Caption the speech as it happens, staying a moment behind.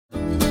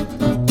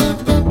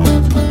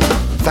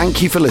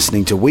Thank you for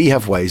listening to We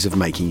Have Ways of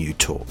Making You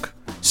Talk.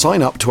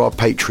 Sign up to our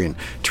Patreon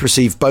to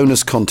receive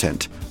bonus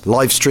content,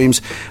 live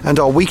streams, and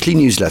our weekly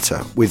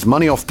newsletter with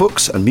money off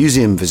books and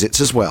museum visits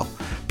as well,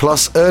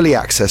 plus early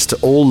access to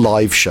all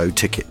live show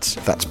tickets.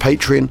 That's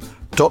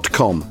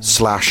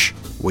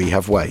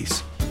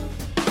patreon.com/wehaveways.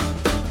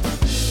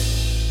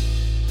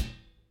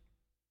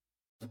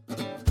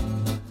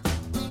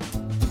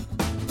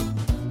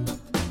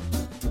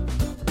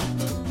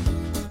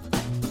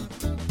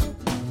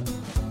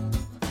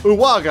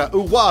 Uwaga,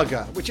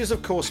 uwaga, which is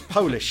of course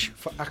Polish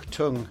for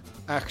Achtung,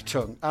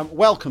 Achtung.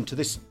 Welcome to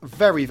this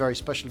very, very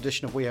special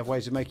edition of We Have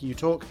Ways of Making You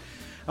Talk.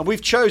 And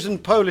we've chosen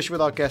Polish with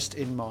our guest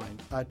in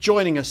mind.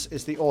 Joining us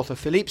is the author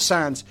Philippe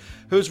Sands,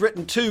 who has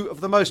written two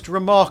of the most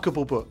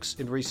remarkable books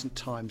in recent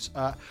times.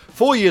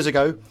 4 years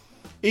ago,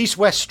 East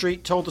West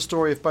Street told the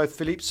story of both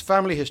Philippe's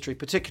family history,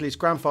 particularly his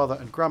grandfather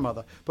and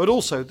grandmother, but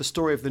also the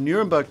story of the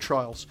Nuremberg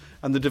trials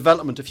and the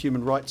development of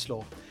human rights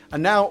law.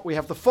 And now we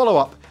have the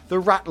follow-up,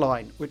 The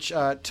Ratline, which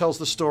tells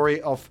the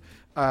story of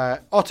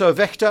Otto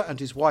Wächter and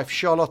his wife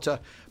Charlotte,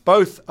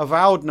 both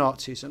avowed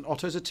Nazis, and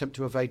Otto's attempt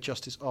to evade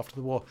justice after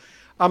the war.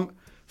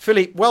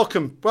 Philippe,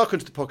 welcome to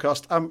the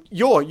podcast.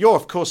 You're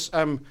of course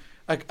a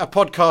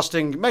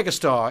podcasting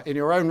megastar in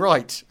your own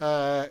right,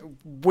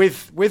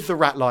 with The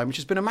Ratline, which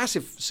has been a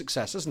massive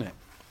success, hasn't it?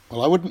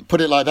 Well, I wouldn't put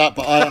it like that,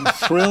 but I am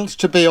thrilled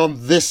to be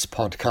on this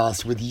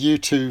podcast with you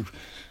two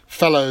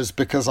fellows,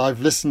 because I've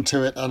listened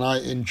to it and I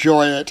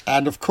enjoy it,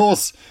 and of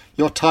course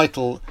your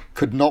title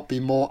could not be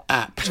more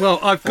apt. Well,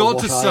 I've got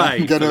to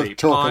say,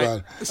 Philippe,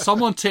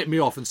 someone tipped me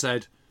off and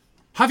said,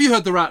 "Have you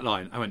heard The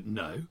Ratline?" I went,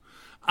 "No,"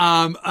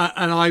 and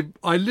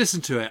I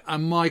listened to it,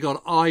 and my God,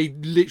 I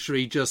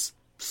literally just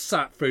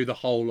sat through the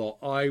whole lot.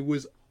 I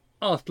was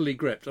utterly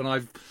gripped, and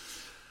I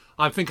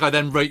think I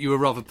then wrote you a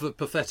rather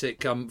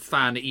pathetic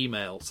fan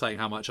email saying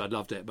how much I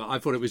loved it, but I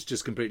thought it was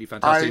just completely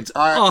fantastic.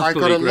 I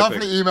got a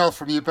lovely email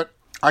from you, but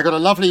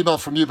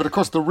of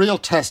course the real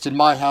test in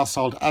my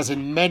household, as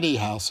in many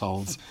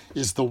households,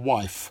 is the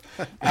wife.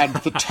 And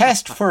the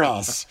test for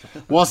us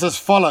was as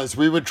follows.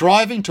 We were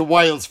driving to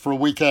Wales for a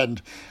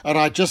weekend, and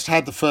I just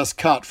had the first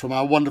cut from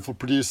our wonderful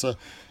producer,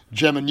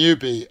 Gemma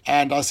Newby,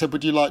 and I said,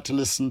 would you like to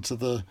listen to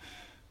the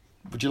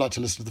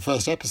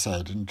first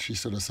episode? And she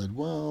sort of said,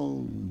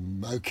 well,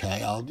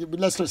 okay,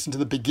 let's listen to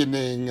the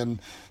beginning and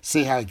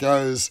see how it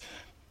goes.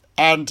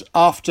 And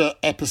after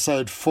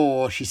episode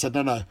 4, she said,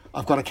 no,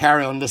 I've got to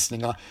carry on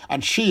listening.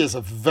 And she is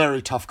a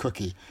very tough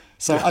cookie.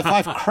 So if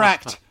I've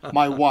cracked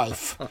my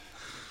wife,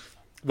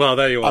 well,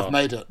 there you are. I've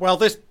made it. Well,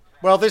 this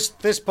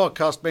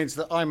podcast means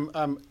that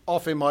I'm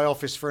off in my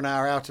office for an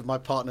hour out of my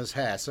partner's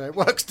hair, so it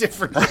works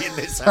differently in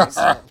this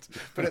household.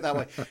 Put it that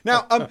way.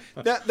 Now,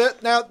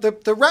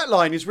 the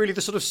Ratline is really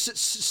the sort of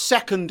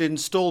second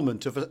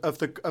instalment of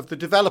the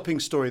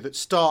developing story that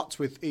starts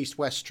with East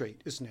West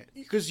Street, isn't it?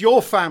 Because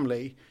your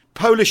family,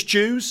 Polish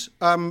Jews,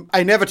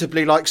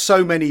 inevitably, like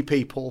so many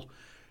people,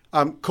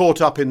 caught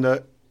up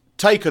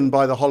taken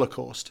by the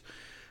Holocaust,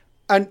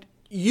 and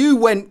you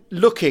went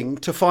looking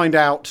to find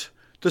out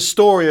the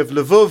story of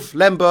Lvov,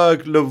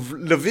 Lemberg,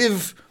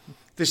 Lviv,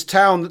 this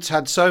town that's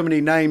had so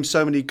many names,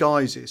 so many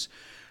guises.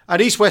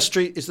 And East West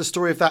Street is the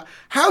story of that.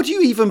 How do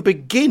you even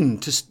begin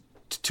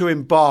to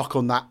embark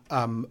on that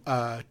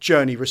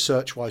journey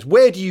research-wise?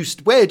 Where do you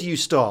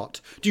start?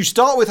 Do you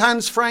start with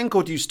Hans Frank,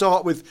 or do you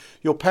start with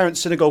your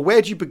parents' synagogue?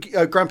 Where do you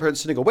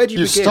grandparents' synagogue? Where do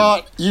you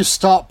begin? You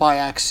start by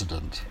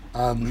accident.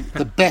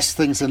 The best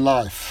things in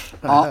life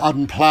are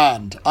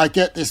unplanned. I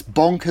get this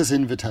bonkers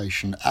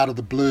invitation out of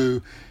the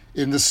blue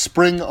in the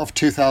spring of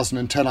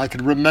 2010. I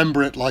can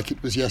remember it like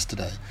it was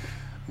yesterday.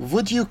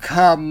 Would you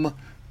come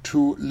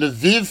to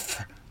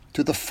Lviv,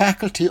 to the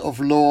Faculty of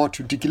Law,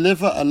 to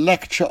deliver a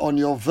lecture on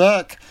your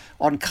work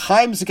on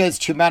crimes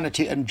against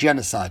humanity and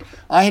genocide?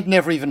 I had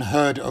never even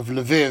heard of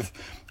Lviv.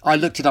 I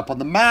looked it up on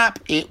the map.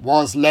 It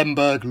was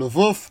Lemberg,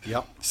 Lvov,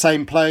 yep.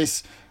 Same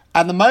place.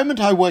 And the moment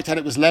I worked out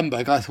it was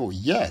Lemberg, I thought,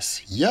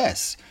 yes,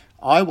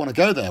 I want to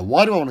go there.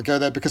 Why do I want to go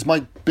there? Because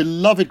my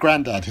beloved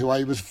granddad, who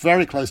I was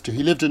very close to,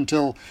 he lived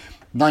until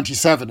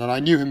 97, and I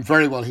knew him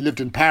very well. He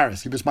lived in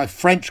Paris. He was my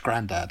French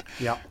granddad.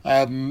 Yeah.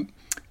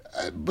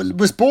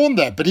 Was born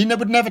there, but he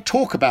would never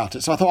talk about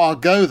it. So I thought, I'll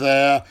go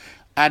there,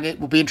 and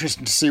it will be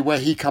interesting to see where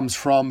he comes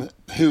from,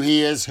 who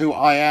he is, who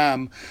I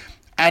am.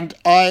 And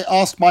I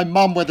asked my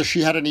mum whether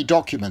she had any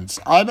documents.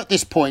 I'm at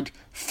this point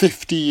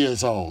 50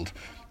 years old,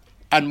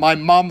 and my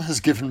mum has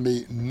given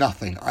me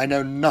nothing. I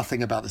know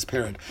nothing about this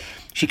period.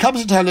 She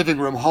comes into her living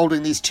room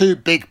holding these 2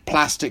 big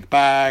plastic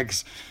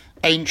bags,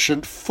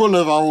 ancient, full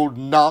of old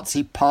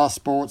Nazi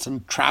passports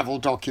and travel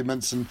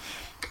documents and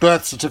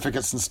birth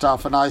certificates and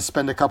stuff, and I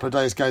spend a couple of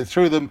days going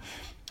through them,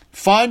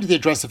 find the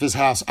address of his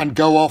house and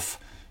go off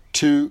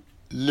to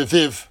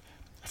Lviv,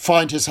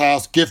 find his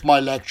house, give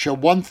my lecture.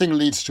 One thing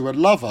leads to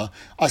another.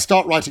 I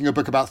start writing a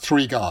book about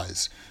 3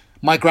 guys.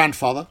 My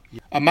grandfather,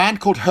 a man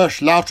called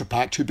Hirsch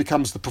Lauterpacht, who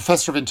becomes the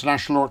professor of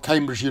international law at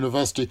Cambridge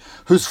University,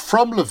 who's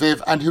from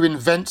Lviv and who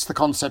invents the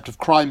concept of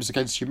crimes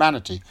against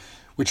humanity,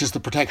 which is the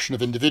protection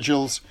of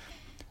individuals.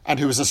 and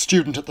who was a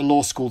student at the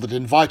law school that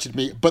invited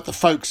me, but the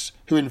folks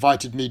who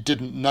invited me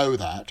didn't know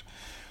that.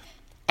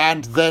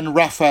 And then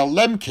Raphael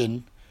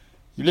Lemkin,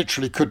 you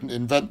literally couldn't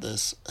invent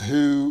this,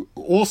 who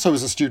also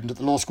was a student at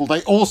the law school.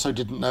 They also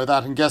didn't know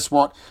that, and guess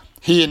what?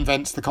 He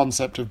invents the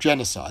concept of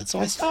genocide. So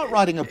I start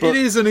writing a book. It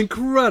is an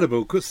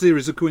incredible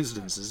series of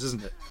coincidences,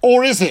 isn't it?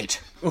 Or is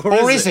it?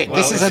 Or is it? Well,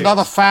 this is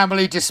another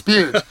family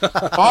dispute.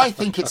 I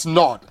think it's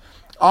not.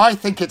 I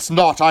think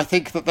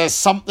that there's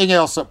something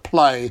else at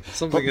play.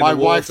 Something but my in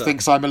the wife water.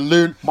 thinks I'm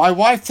a My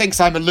wife thinks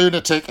I'm a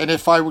lunatic, and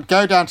if I would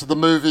go down to the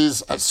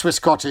movies at Swiss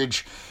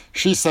Cottage,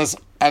 she says,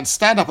 and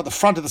stand up at the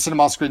front of the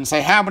cinema screen and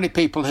say, how many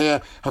people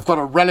here have got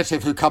a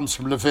relative who comes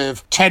from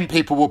Lviv? 10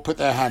 people will put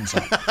their hands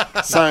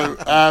up.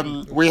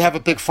 So we have a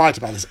big fight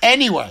about this.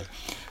 Anyway,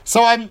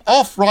 so I'm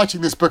off writing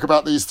this book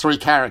about these three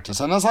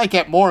characters, and as I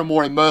get more and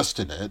more immersed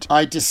in it,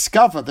 I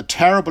discover the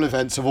terrible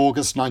events of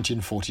August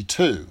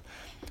 1942,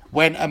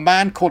 when a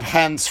man called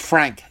Hans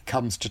Frank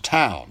comes to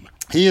town.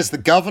 He is the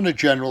Governor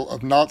General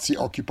of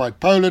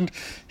Nazi-occupied Poland.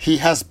 He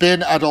has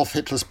been Adolf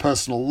Hitler's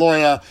personal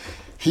lawyer.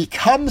 He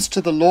comes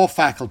to the law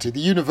faculty, the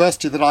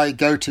university that I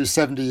go to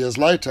 70 years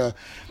later,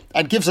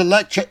 and gives a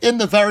lecture in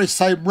the very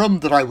same room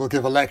that I will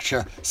give a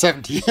lecture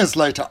 70 years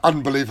later,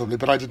 unbelievably,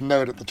 but I didn't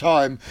know it at the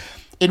time,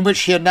 in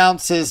which he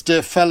announces,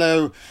 dear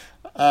fellow,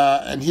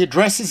 and he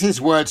addresses his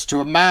words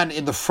to a man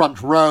in the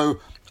front row,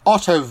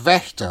 Otto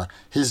Wächter,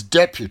 his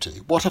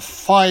deputy. What a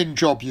fine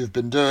job you've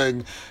been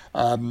doing.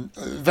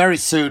 Very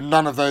soon,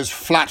 none of those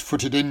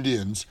flat-footed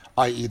Indians,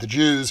 i.e. the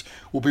Jews,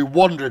 will be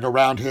wandering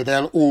around here.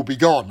 They'll all be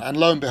gone. And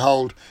lo and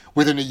behold,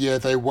 within a year,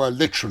 they were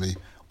literally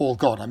all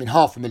gone. I mean,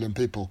 500,000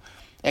 people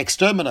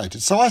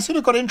exterminated. So I sort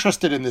of got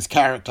interested in this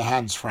character,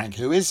 Hans Frank.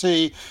 Who is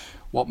he?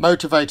 What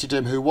motivated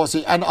him? Who was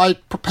he? And I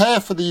prepare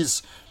for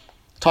these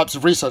types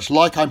of research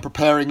like I'm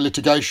preparing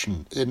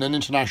litigation in an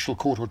international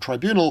court or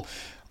tribunal.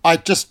 I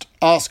just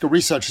ask a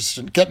research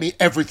assistant, get me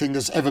everything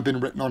that's ever been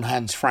written on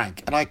Hans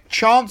Frank. And I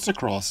chance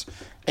across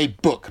a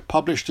book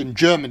published in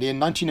Germany in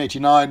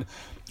 1989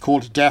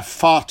 called Der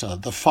Vater,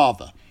 the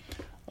Father,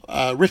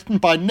 written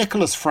by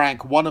Nicholas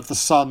Frank, one of the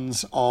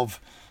sons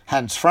of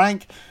Hans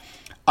Frank.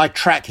 I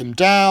track him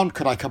down.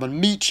 Could I come and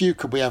meet you?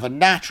 Could we have a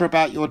natter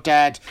about your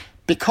dad?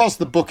 Because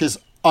the book is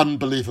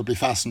unbelievably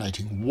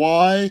fascinating.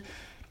 Why?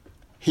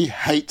 He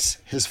hates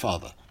his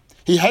father.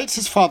 He hates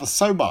his father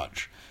so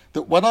much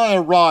that when I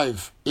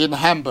arrive in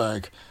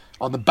Hamburg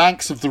on the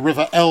banks of the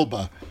River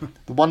Elbe,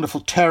 the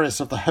wonderful terrace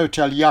of the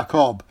Hotel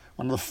Jakob,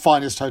 one of the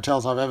finest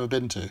hotels I've ever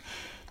been to,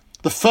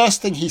 the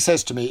first thing he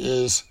says to me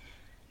is,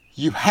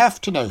 you have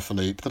to know,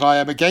 Philippe, that I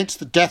am against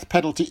the death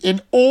penalty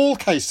in all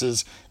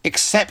cases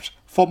except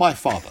for my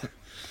father.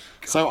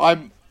 So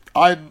I'm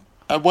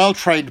a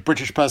well-trained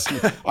British person.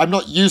 I'm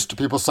not used to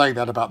people saying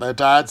that about their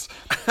dads.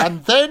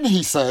 And then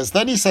he says,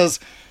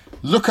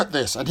 look at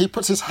this. And he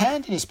puts his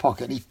hand in his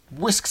pocket and he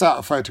whisks out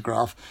a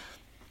photograph.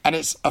 And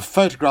it's a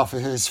photograph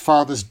of his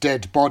father's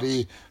dead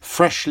body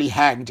freshly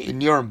hanged in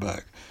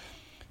Nuremberg.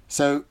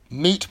 So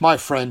meet my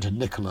friend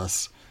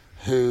Nicholas,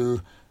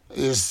 who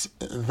is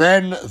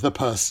then the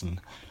person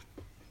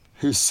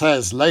who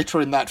says later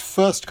in that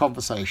first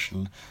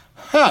conversation,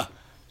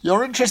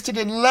 you're interested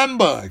in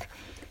Lemberg.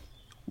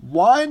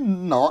 Why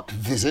not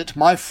visit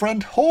my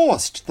friend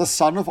Horst, the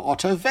son of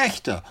Otto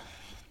Wächter?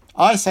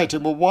 I say to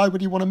him, well, why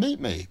would he want to meet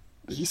me?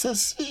 He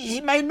says,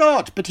 he may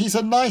not, but he's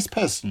a nice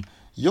person.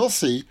 You'll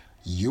see,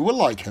 you will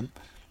like him.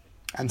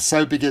 And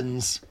so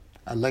begins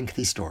a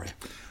lengthy story.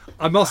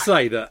 I must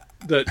say that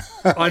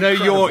I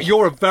know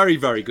you're a very,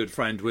 very good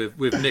friend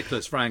with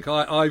Nicholas Frank.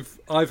 I've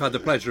had the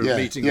pleasure of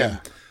meeting him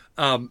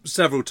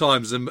several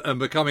times and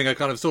becoming a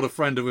kind of sort of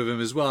friend with him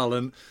as well.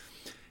 And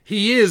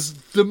he is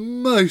the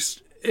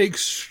most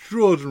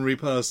extraordinary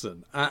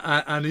person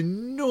and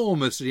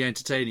enormously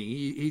entertaining.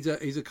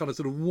 He's a kind of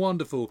sort of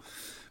wonderful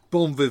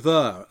bon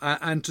vivant,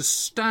 and to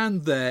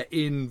stand there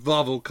in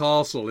Wawel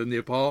Castle in the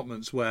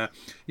apartments where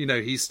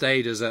he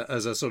stayed as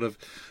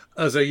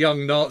a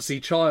young Nazi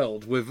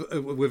child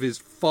with his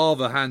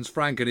father Hans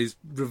Frank and his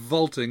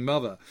revolting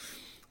mother,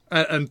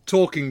 and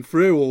talking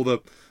through all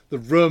the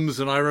rooms,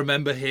 and I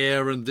remember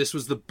here, and this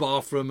was the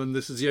bathroom, and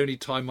this is the only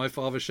time my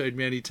father showed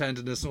me any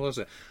tenderness and all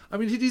that. I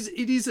mean,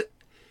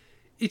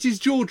 it is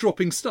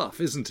jaw-dropping stuff,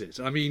 isn't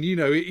it? I mean,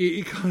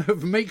 it kind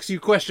of makes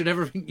you question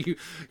everything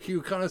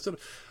you kind of sort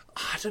of,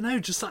 I don't know,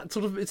 just that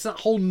sort of, it's that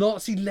whole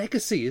Nazi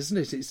legacy, isn't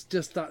it? It's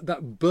just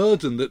that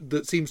burden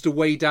that seems to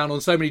weigh down on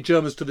so many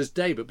Germans to this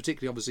day, but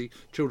particularly, obviously,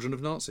 children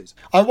of Nazis.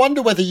 I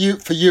wonder whether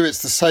for you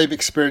it's the same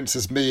experience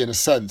as me in a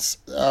sense.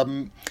 I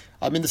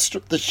mean,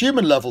 the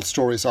human level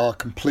stories are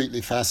completely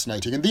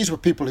fascinating, and these were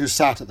people who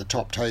sat at the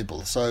top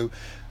table, so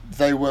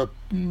they were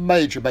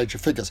major, major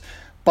figures.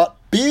 But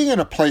being in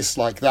a place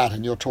like that,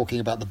 and you're talking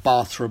about the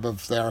bathroom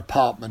of their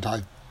apartment,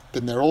 I've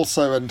been there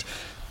also, and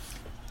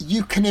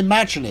you can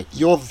imagine it.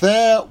 You're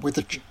there with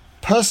a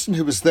person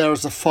who was there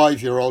as a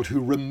 5-year-old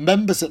who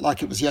remembers it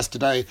like it was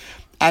yesterday,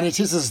 and it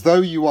is as though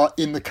you are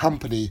in the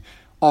company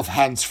of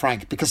Hans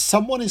Frank, because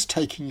someone is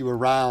taking you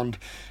around,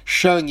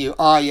 showing you,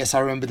 yes, I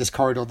remember this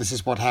corridor, this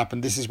is what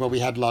happened, this is where we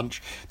had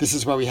lunch, this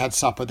is where we had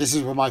supper, this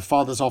is where my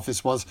father's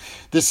office was,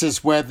 this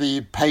is where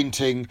the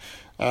painting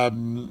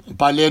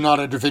by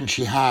Leonardo da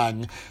Vinci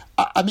hang.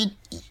 I mean,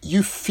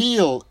 you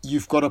feel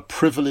you've got a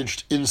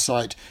privileged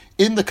insight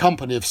in the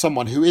company of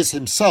someone who is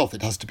himself,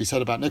 it has to be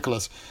said about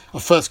Nicholas,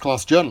 a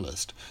first-class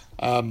journalist.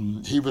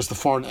 He was the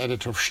foreign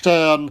editor of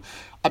Stern.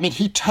 I mean,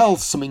 he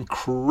tells some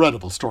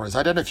incredible stories.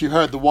 I don't know if you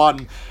heard the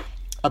one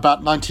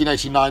about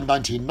 1989,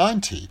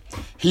 1990.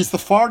 He's the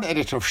foreign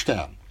editor of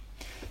Stern.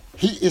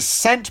 He is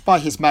sent by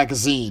his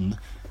magazine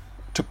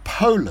to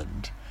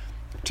Poland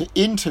to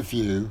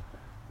interview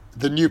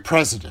the new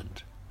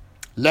president,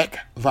 Lech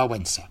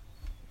Wałęsa.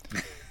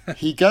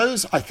 He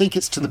goes, I think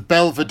it's to the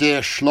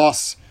Belvedere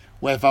Schloss,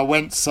 where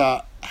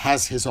Wałęsa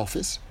has his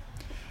office.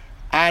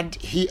 And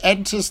he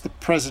enters the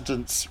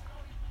president's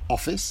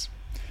office,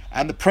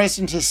 and the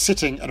president is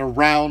sitting at a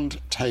round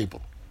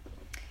table.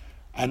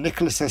 And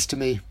Nicholas says to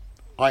me,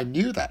 I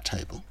knew that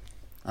table.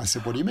 I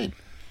said, what do you mean?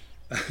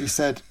 He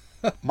said,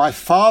 my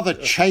father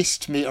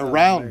chased me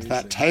around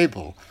that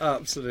table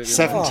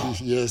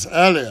 70 years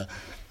earlier.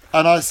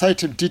 And I say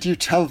to him, did you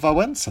tell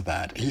Wałęsa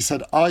that? He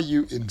said, are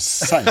you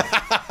insane?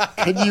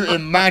 Can you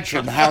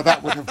imagine how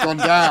that would have gone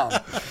down?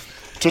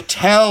 To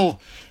tell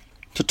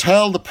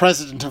the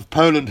president of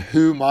Poland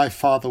who my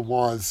father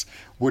was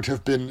would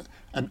have been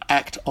an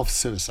act of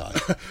suicide.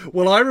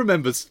 Well, I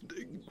remember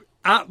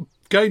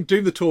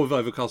doing the tour of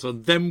Overcastle,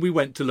 and then we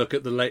went to look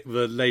at the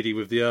lady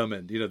with the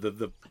ermine,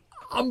 the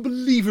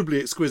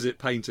unbelievably exquisite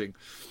painting.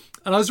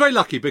 And I was very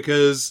lucky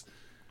because,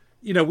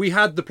 we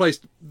had the place.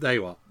 There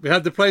you are. We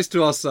had the place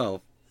to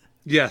ourselves.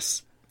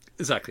 Yes,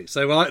 exactly.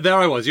 So there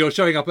I was. You're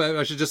showing up.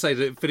 I should just say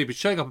that Philippe is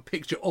showing up a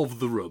picture of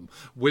the room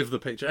with the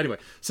picture. Anyway,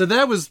 so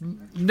there was.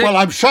 Well,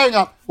 I'm showing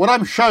up. What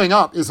I'm showing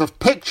up is a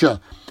picture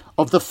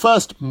of the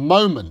first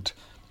moment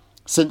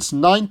since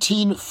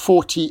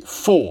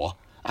 1944,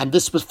 and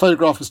this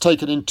photograph was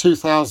taken in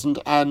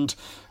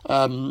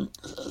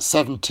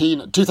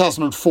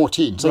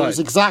 2014. So right. It was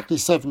exactly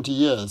 70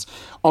 years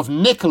of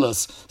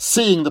Nicholas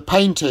seeing the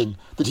painting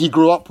that he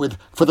grew up with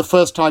for the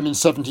first time in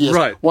 70 years.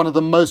 Right. One of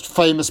the most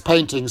famous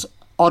paintings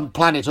on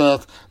planet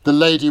Earth, The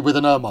Lady with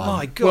an Ermine.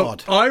 My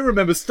God. Well, I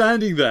remember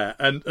standing there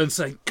and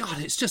saying, God,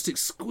 it's just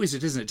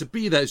exquisite, isn't it? To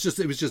be there, it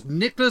was just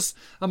Nicholas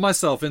and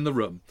myself in the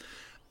room.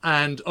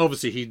 And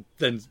obviously he'd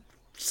then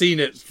seen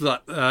it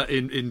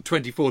in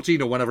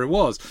 2014 or whenever it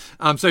was.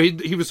 So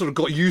he was sort of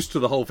got used to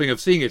the whole thing of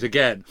seeing it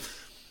again.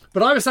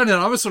 But I was standing there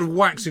and I was sort of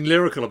waxing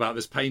lyrical about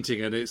this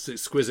painting and its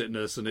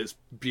exquisiteness and its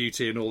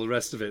beauty and all the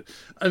rest of it.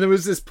 And there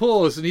was this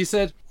pause and he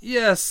said,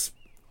 yes,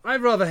 I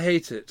rather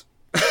hate it.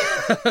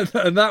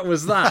 And that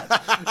was that,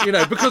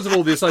 because of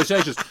all the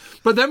associations.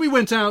 But then we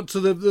went out to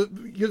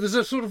there's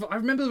a sort of, I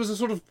remember there was a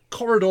sort of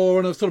corridor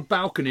and a sort of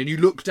balcony and you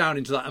look down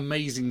into that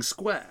amazing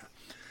square.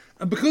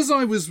 And because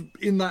I was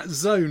in that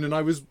zone and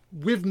I was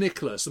with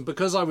Nicholas and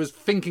because I was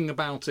thinking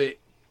about it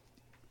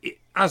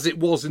as it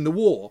was in the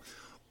war,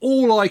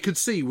 all I could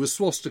see was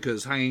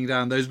swastikas hanging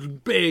down, those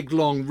big,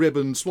 long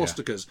ribbon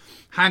swastikas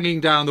hanging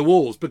down the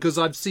walls because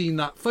I'd seen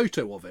that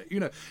photo of it.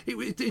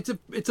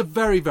 It's a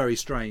very, very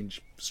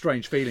strange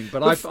feeling.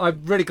 But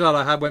I'm really glad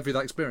I went through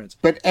that experience.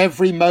 But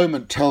every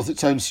moment tells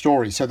its own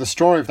story. So the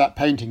story of that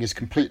painting is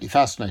completely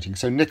fascinating.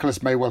 So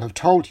Nicholas may well have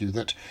told you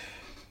that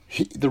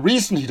the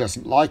reason he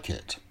doesn't like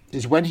it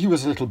is when he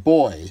was a little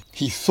boy,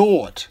 he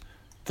thought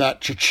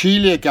that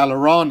Cecilia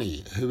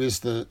Gallerani, who is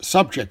the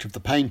subject of the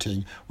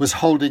painting, was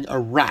holding a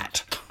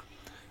rat.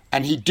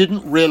 And he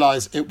didn't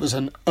realise it was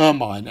an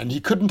ermine, and he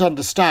couldn't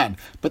understand.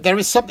 But there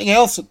is something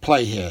else at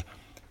play here.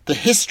 The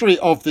history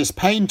of this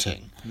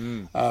painting,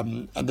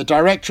 and the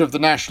director of the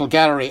National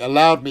Gallery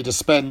allowed me to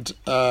spend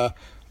a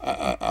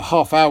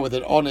half hour with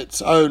it on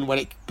its own when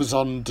it was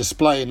on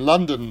display in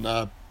London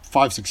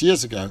 5-6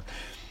 years ago,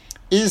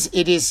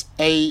 it is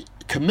a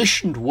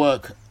commissioned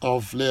work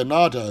of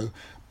Leonardo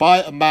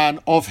by a man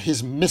of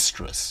his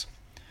mistress.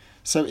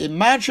 So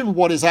imagine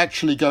what is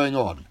actually going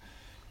on.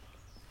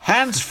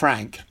 Hans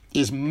Frank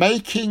is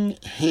making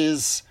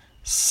his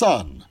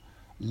son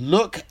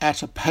look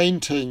at a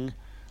painting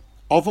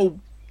of a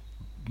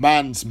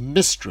man's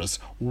mistress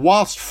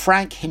whilst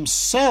Frank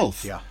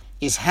himself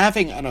is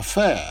having an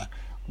affair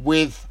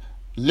with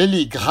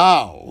Lily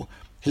Grau,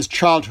 his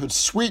childhood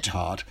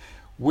sweetheart,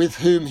 with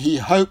whom he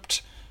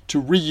hoped to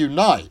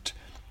reunite.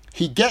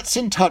 He gets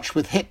in touch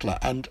with Hitler,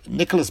 and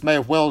Nicholas may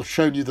have well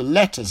shown you the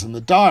letters and the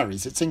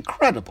diaries. It's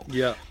incredible.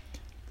 Yeah.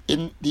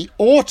 In the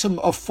autumn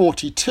of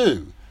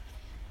 42,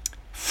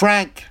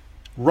 Frank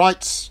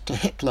writes to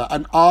Hitler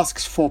and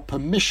asks for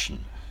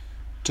permission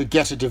to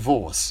get a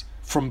divorce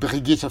from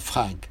Brigitte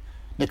Frank,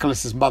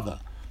 Nicholas's mother.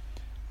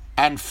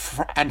 And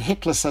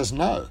Hitler says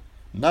no,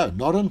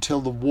 not until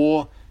the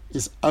war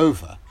is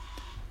over.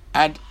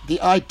 And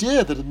the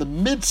idea that in the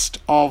midst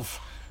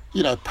of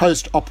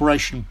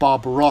post-Operation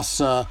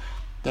Barbarossa,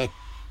 they're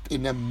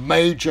in a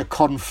major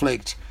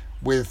conflict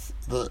with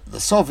the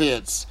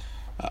Soviets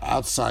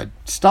outside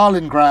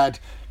Stalingrad,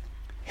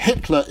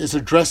 Hitler is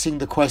addressing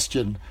the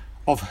question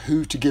of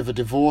who to give a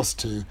divorce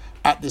to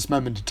at this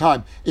moment in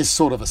time is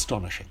sort of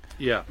astonishing.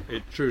 Yeah,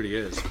 it truly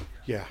is.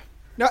 Yeah.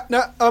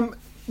 Now,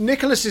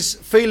 Nicholas's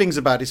feelings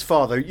about his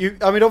father.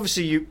 What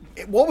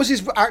was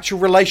his actual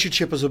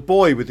relationship as a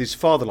boy with his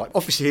father like?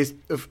 Obviously,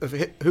 of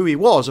who he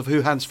was, of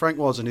who Hans Frank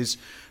was,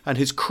 and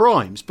his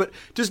crimes. But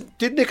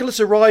did Nicholas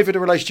arrive at a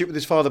relationship with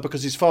his father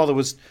because his father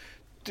was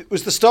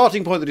the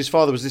starting point that his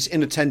father was this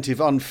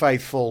inattentive,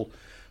 unfaithful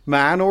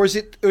man, or is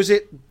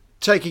it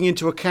taking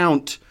into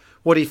account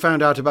what he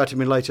found out about him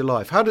in later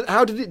life? How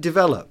did it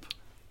develop?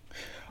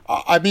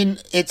 I mean,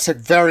 it's a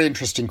very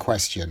interesting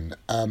question.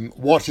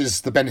 What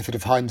is the benefit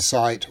of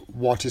hindsight?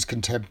 What is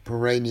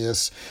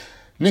contemporaneous?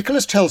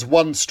 Nicholas tells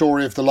one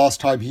story of the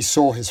last time he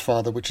saw his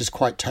father, which is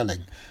quite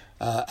telling.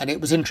 And it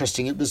was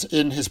interesting. It was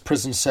in his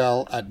prison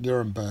cell at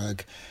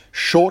Nuremberg,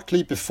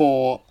 shortly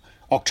before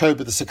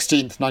October the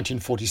 16th,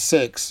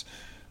 1946,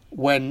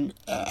 when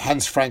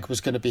Hans Frank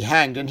was going to be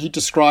hanged. And he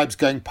describes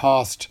going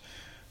past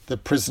the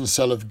prison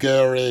cell of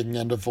Goering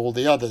and of all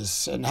the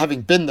others. And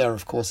having been there,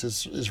 of course,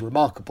 is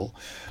remarkable.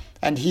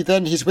 And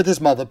he's with his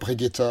mother,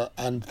 Brigitte,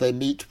 and they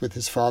meet with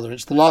his father.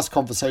 It's the last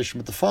conversation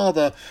with the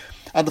father.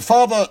 And the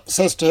father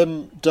says to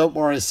him, "Don't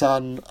worry,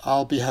 son,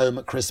 I'll be home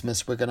at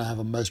Christmas. We're going to have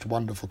a most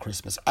wonderful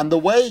Christmas." And the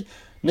way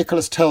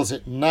Nicholas tells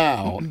it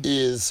now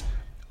is,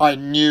 "I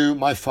knew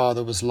my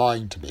father was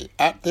lying to me.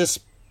 At this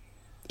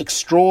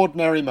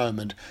extraordinary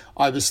moment,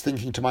 I was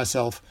thinking to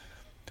myself,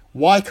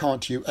 why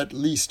can't you at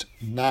least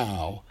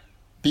now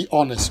be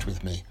honest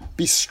with me,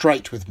 be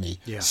straight with me,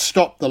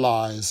 stop the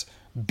lies,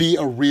 be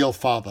a real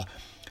father?"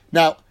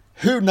 Now,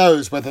 who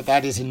knows whether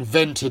that is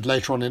invented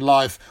later on in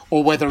life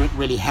or whether it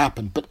really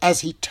happened. But as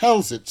he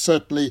tells it,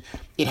 certainly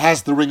it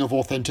has the ring of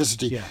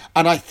authenticity. Yeah.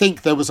 And I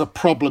think there was a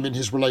problem in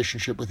his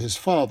relationship with his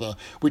father,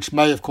 which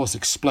may, of course,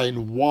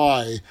 explain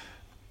why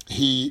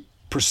he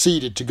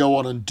proceeded to go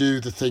on and do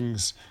the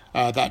things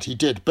that he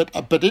did.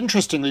 But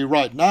interestingly,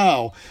 right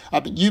now,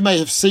 you may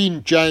have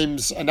seen,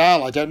 James and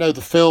Al, I don't know,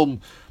 the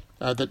film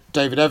that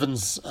David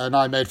Evans and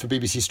I made for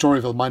BBC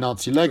Storyville, My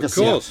Nazi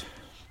Legacy. Of course.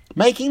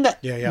 Making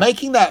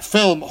that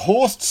film,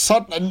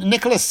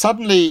 Nicholas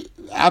suddenly,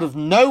 out of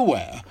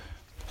nowhere,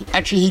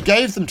 actually he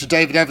gave them to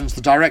David Evans,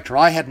 the director.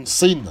 I hadn't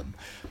seen them.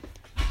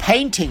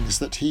 Paintings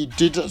that he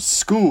did at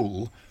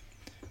school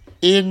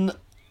in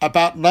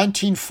about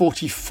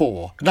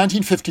 1954,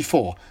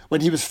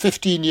 when he was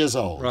 15 years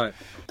old. Right.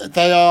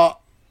 They are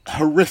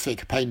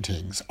horrific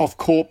paintings of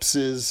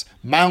corpses,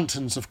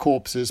 mountains of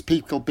corpses,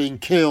 people being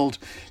killed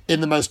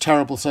in the most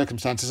terrible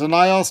circumstances. And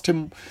I asked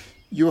him,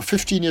 "You were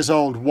 15 years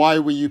old, why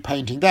were you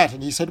painting that?"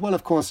 And he said, "Well,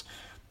 of course,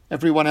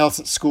 everyone else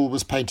at school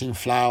was painting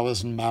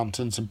flowers and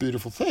mountains and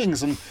beautiful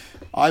things, and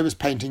I was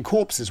painting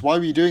corpses." "Why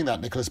were you doing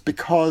that, Nicholas?"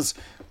 "Because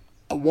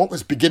what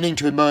was beginning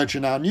to emerge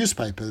in our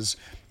newspapers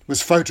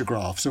was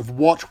photographs of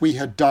what we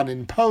had done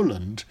in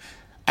Poland.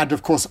 And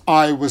of course,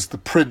 I was the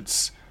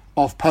prince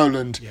of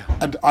Poland,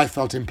 and I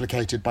felt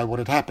implicated by what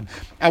had happened."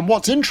 And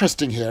what's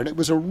interesting here, and it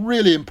was a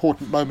really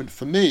important moment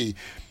for me,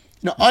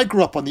 I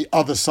grew up on the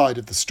other side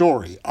of the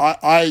story.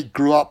 I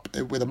grew up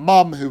with a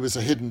mum who was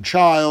a hidden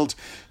child,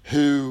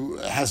 who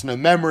has no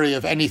memory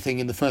of anything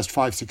in the first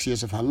 5-6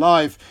 years of her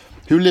life,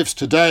 who lives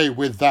today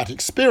with that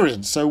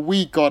experience. So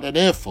we got an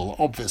earful,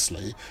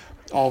 obviously,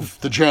 of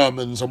the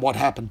Germans and what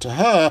happened to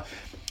her.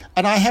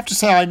 And I have to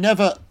say,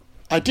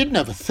 I did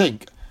never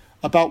think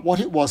about what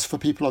it was for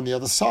people on the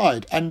other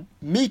side. And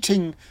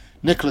meeting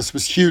Nicholas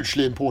was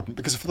hugely important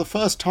because for the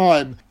first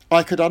time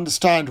I could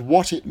understand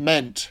what it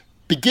meant,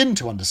 begin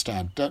to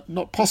understand,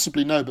 not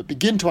possibly know, but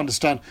begin to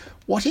understand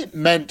what it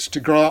meant to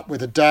grow up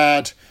with a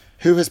dad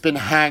who has been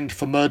hanged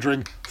for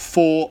murdering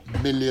 4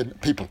 million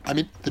people. I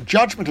mean, the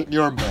judgment at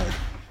Nuremberg,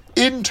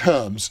 in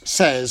terms,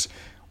 says,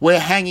 "We're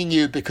hanging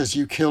you because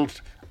you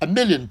killed 1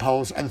 million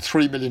Poles and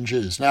 3 million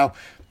Jews." Now,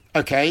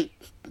 okay,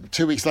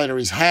 2 weeks later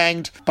he's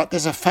hanged, but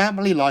there's a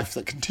family life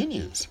that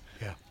continues.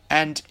 Yeah.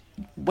 And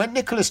when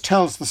Nicholas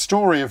tells the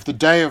story of the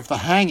day of the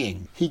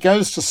hanging, he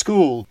goes to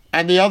school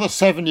and the other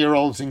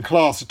 7-year-olds in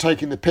class are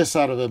taking the piss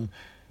out of him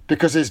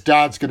because his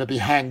dad's going to be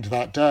hanged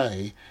that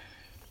day.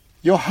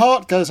 Your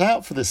heart goes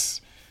out for this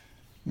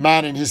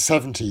man in his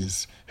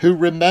 70s who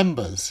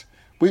remembers.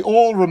 We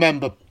all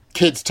remember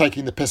kids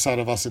taking the piss out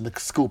of us in the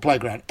school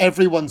playground.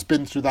 Everyone's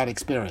been through that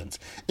experience.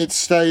 It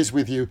stays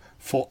with you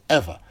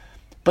forever.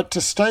 But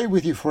to stay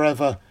with you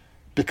forever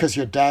because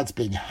your dad's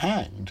being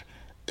hanged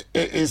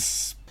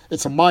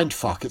it's a mind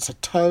fuck. It's a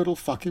total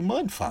fucking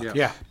mind fuck.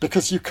 Yeah.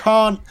 Because you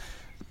can't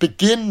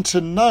begin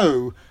to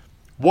know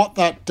what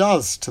that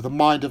does to the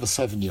mind of a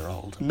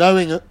 7-year-old.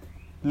 Knowing that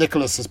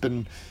Nicholas has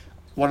been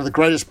one of the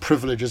greatest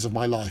privileges of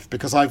my life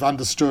because I've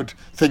understood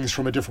things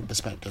from a different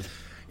perspective.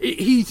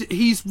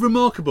 He's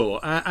remarkable,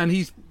 and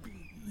he's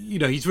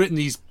written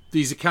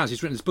these accounts.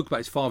 He's written this book about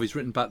his father. He's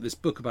written about this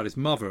book about his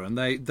mother, and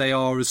they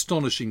are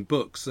astonishing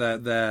books.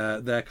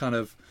 They're kind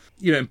of,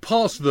 in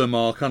parts of them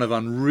are kind of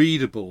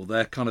unreadable.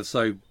 They're kind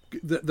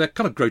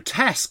of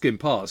grotesque in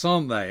parts,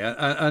 aren't they?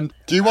 And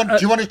do you want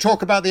to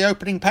talk about the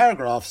opening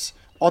paragraphs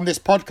on this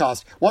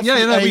podcast. What's Yeah,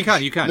 the no, age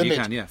you can,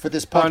 limit yeah. for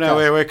this podcast? Oh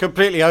no, we're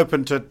completely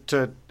open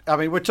to. I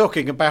mean, we're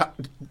talking about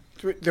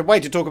the way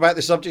to talk about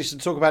this subject is to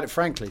talk about it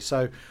frankly.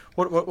 So,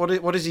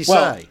 what does he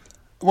say?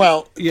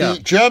 Well, Yeah. the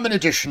German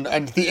edition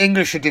and the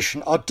English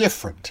edition are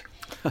different.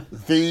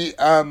 The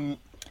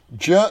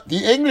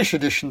English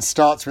edition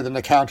starts with an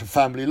account of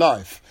family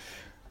life.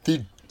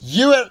 The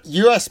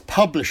US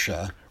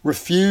publisher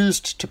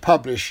refused to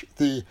publish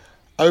the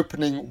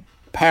opening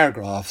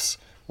paragraphs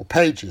or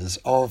pages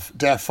of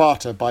Der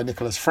Vater by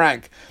Nicholas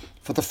Frank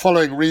for the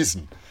following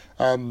reason.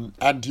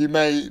 And you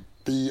may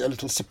be a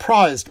little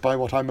surprised by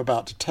what I'm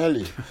about to tell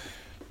you.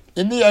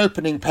 In the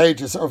opening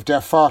pages of Der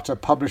Vater,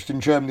 published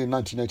in Germany in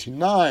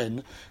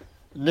 1989,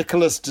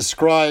 Nicholas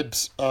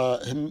describes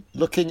him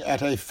looking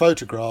at a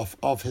photograph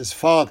of his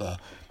father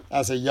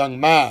as a young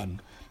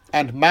man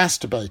and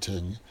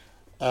masturbating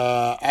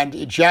and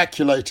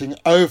ejaculating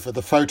over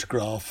the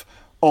photograph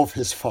of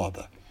his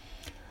father.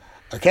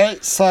 Okay,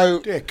 so...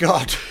 Dear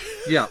God.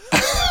 Yeah.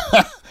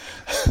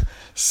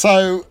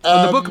 So...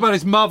 And the book about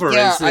his mother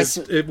yeah,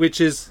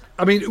 which is...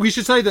 I mean, we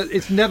should say that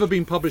it's never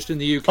been published in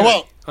the UK.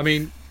 Well, I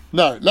mean...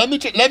 No, let me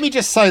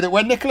just say that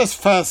when Nicholas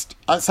first...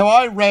 so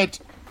I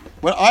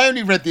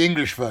only read the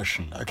English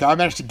version, okay? I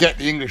managed to get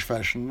the English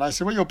version, and I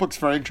said, well, your book's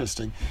very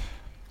interesting.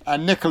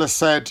 And Nicholas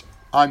said,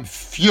 I'm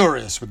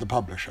furious with the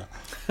publisher.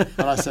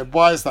 And I said,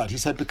 why is that? He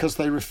said, because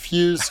they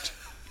refused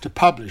to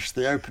publish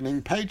the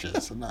opening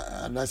pages. And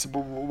I said,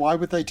 well, why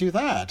would they do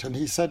that? And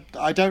he said,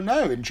 I don't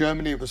know. In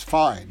Germany, it was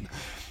fine.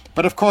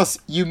 But, of course,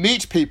 you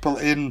meet people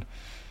in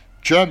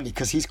Germany,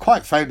 because he's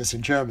quite famous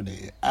in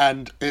Germany,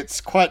 and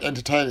it's quite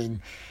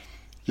entertaining.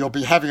 You'll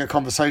be having a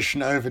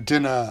conversation over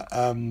dinner,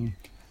 and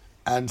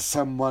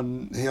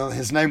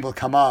his name will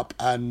come up,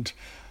 and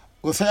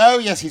we'll say, "Oh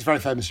yes, he's very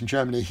famous in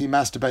Germany. He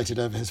masturbated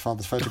over his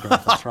father's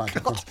photograph." That's right,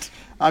 of course.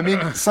 I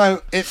mean,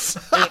 so it's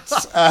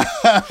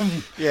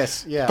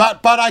Yes, yeah.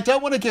 But I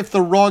don't want to give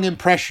the wrong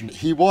impression.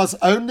 He was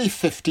only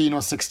 15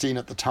 or 16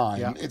 at the time.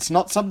 Yeah. It's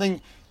not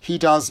something he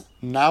does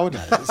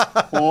nowadays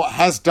or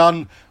has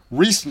done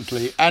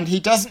recently, and he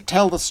doesn't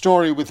tell the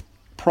story with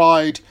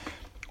pride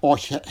or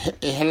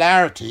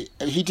hilarity.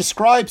 He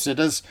describes it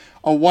as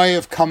a way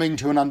of coming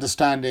to an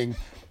understanding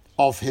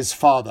of his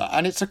father,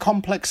 and it's a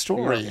complex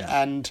story,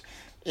 and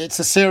it's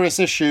a serious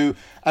issue,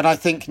 and I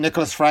think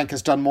Nicholas Frank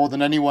has done more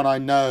than anyone I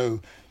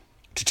know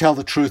to tell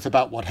the truth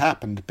about what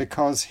happened,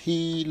 because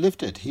he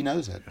lived it, he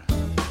knows it.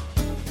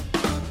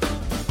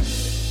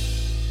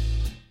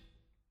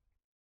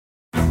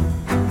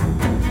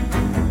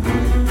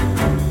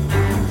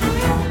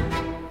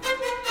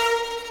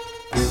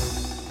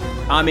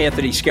 I'm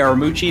Anthony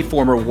Scaramucci,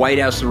 former White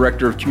House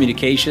Director of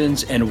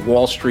Communications and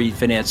Wall Street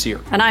financier.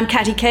 And I'm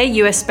Katty Kay,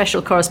 US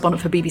Special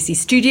Correspondent for BBC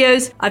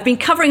Studios. I've been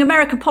covering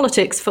American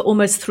politics for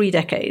almost 3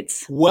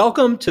 decades.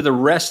 Welcome to The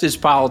Rest is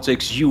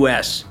Politics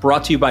US,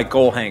 brought to you by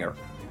Goalhanger.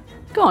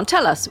 Go on,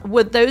 tell us,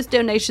 were those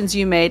donations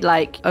you made,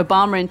 like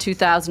Obama in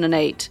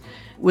 2008,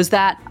 was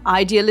that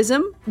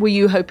idealism? Were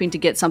you hoping to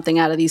get something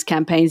out of these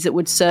campaigns that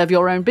would serve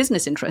your own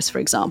business interests, for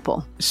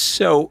example?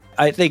 So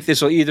I think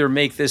this will either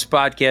make this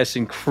podcast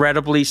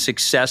incredibly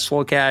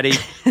successful, Katty,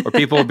 or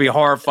people will be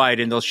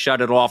horrified and they'll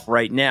shut it off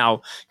right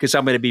now, because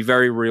I'm going to be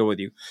very real with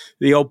you.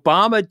 The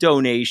Obama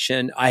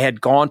donation, I had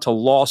gone to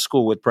law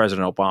school with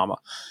President Obama.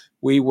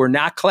 We were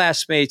not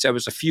classmates. I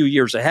was a few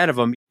years ahead of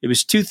him. It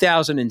was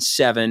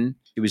 2007.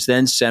 He was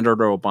then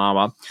Senator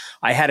Obama.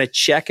 I had a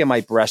check in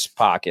my breast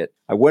pocket.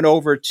 I went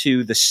over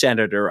to the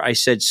senator. I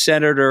said,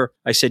 Senator,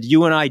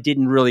 you and I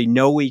didn't really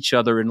know each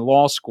other in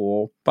law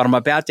school, but I'm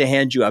about to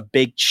hand you a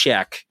big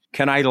check.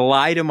 Can I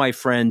lie to my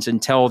friends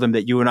and tell them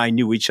that you and I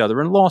knew each other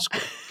in law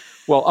school?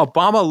 Well,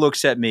 Obama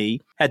looks at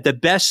me, had the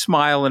best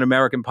smile in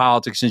American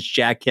politics since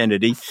Jack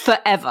Kennedy.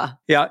 Forever.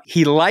 Yeah,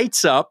 he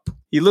lights up.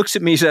 He looks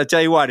at me and says, I'll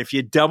tell you what, if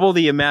you double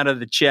the amount of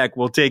the check,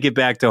 we'll take it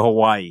back to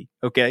Hawaii.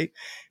 Okay.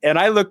 And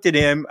I looked at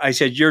him. I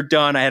said, you're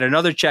done. I had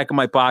another check in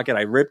my pocket.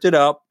 I ripped it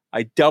up.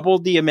 I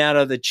doubled the amount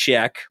of the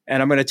check.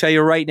 And I'm going to tell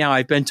you right now,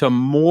 I've been to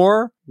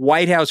more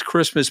White House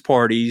Christmas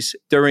parties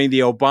during the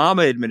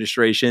Obama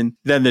administration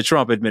than the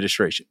Trump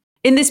administration.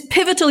 In this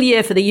pivotal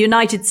year for the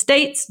United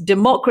States,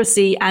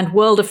 democracy, and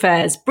world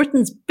affairs,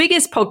 Britain's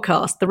biggest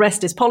podcast, The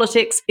Rest is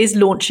Politics, is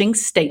launching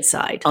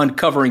stateside.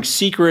 Uncovering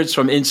secrets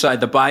from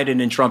inside the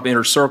Biden and Trump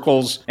inner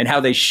circles and how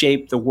they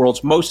shape the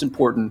world's most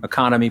important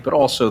economy, but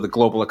also the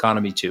global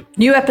economy too.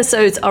 New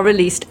episodes are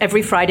released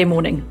every Friday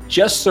morning.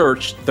 Just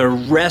search The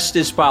Rest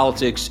is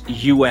Politics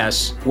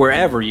US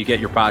wherever you get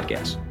your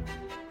podcasts.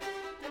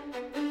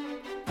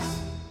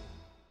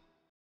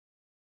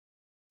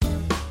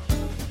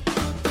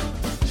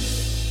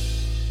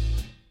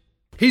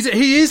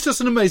 He is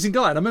just an amazing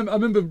guy. And I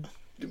remember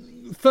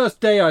the first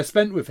day I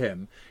spent with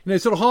him,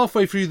 sort of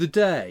halfway through the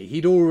day,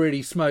 he'd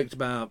already smoked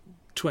about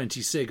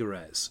 20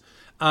 cigarettes.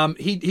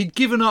 He'd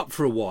given up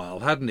for a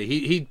while, hadn't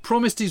he? He'd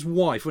promised his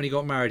wife when he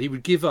got married he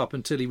would give up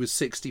until he was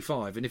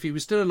 65, and if he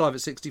was still alive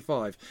at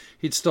 65,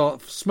 he'd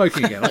start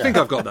smoking again. I think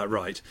I've got that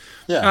right.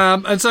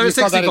 Yeah. And so You've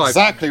at got that 65,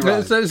 exactly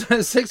right. So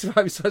at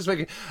 65 he started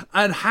smoking.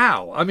 And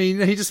how? I mean,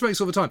 he just smokes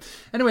all the time.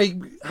 Anyway,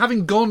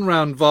 having gone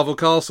round Varvel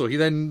Castle, he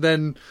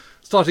then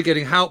started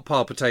getting heart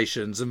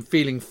palpitations and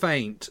feeling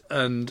faint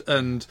and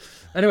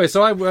anyway,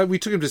 so we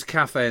took him to this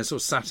cafe and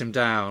sort of sat him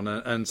down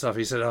and stuff.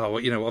 He said, "Oh,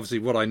 well, obviously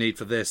what I need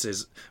for this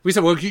is." We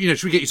said, "Well,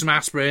 should we get you some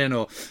aspirin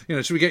or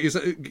should we get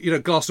you a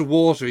glass of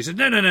water?" He said,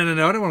 "No, I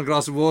don't want a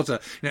glass of water."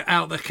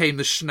 Out there came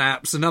the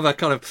schnapps, another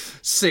kind of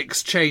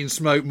 6 chain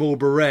smoked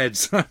Marlboro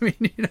Reds. I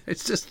mean,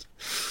 it's just,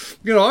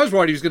 I was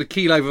worried he was going to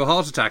keel over a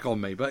heart attack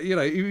on me, but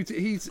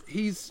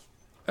he's.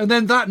 And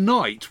then that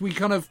night we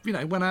kind of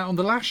went out on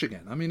the lash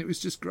again. I mean, it was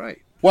just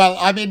great. Well,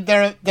 I mean,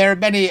 there are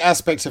many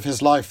aspects of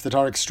his life that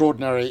are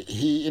extraordinary.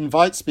 He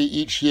invites me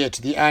each year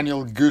to the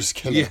annual goose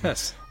killing,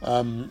 yes,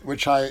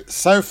 which I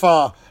so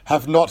far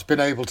have not been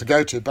able to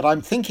go to. But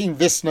I'm thinking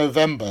this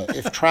November,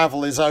 if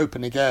travel is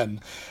open again,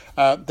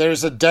 there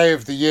is a day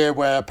of the year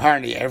where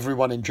apparently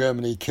everyone in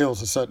Germany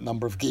kills a certain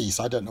number of geese.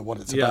 I don't know what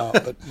it's about,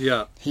 but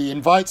he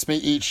invites me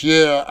each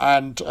year,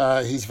 and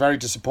he's very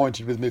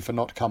disappointed with me for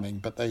not coming.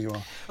 But there you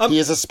are. He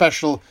is a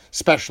special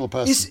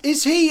person.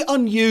 Is he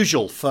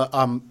unusual for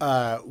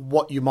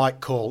what you might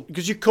call,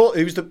 because you called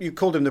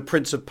him the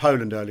Prince of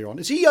Poland earlier on?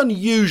 Is he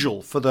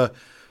unusual for the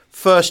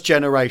first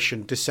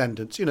generation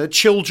descendants,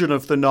 children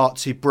of the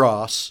Nazi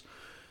brass,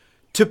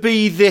 to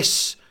be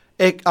this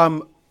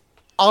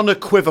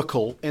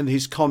unequivocal in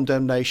his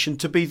condemnation,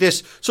 to be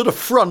this sort of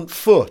front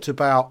foot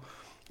about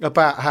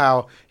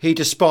how he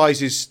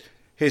despises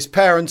his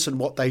parents and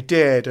what they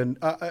did, and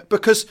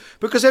because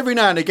every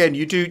now and again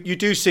you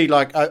do see,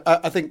 like,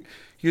 I think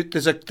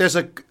there's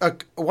a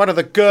one of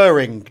the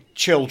Goering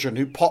children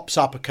who pops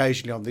up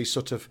occasionally on these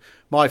sort of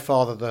my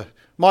father the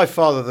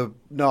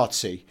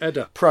Nazi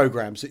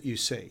programs that you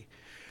see,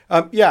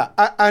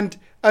 and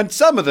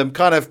some of them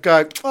kind of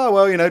go, oh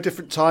well,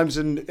 different times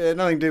and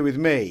nothing to do with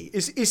me.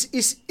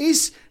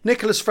 Is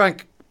Nicholas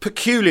Frank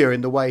peculiar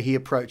in the way he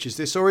approaches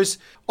this, or is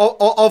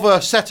of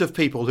a set of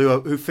people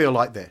who feel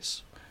like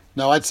this?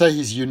 No, I'd say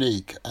he's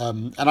unique.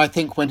 And I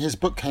think when his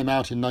book came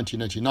out in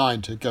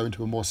 1989, to go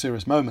into a more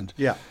serious moment,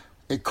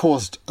 it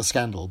caused a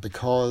scandal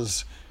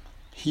because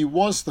he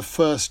was the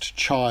first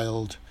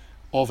child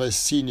of a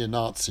senior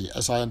Nazi,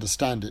 as I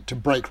understand it, to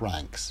break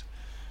ranks.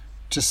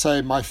 To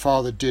say, my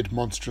father did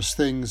monstrous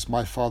things,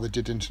 my father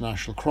did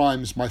international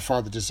crimes, my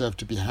father deserved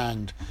to be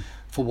hanged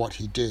for what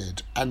he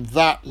did. And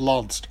that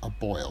lanced a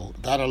boil.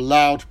 That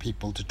allowed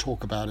people to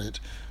talk about it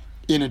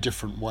in a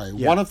different way.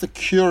 One of the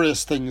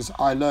curious things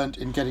I learned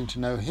in getting to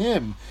know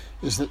him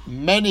is that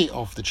many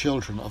of the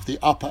children of the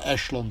upper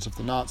echelons of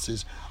the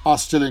Nazis are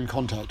still in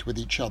contact with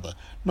each other.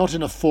 Not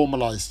in a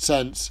formalised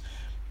sense,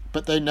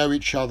 but they know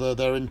each other,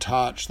 they're in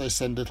touch, they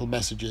send little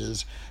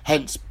messages.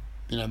 Hence,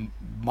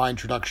 my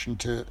introduction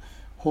to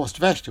Horst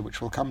Wächter,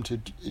 which we'll come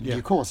to in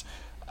due course.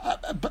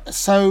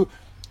 So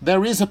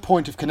there is a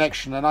point of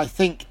connection, and I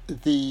think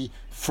the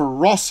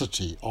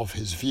ferocity of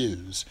his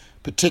views,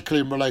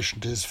 particularly in relation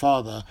to his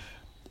father,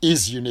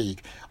 is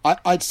unique.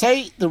 I'd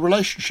say the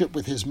relationship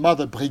with his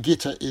mother,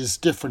 Brigitte, is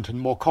different and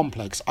more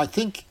complex. I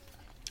think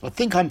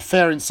I'm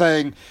fair in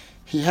saying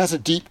he has a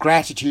deep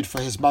gratitude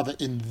for his mother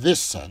in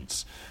this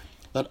sense,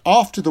 that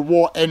after the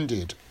war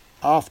ended,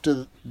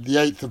 after the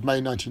 8th of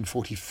May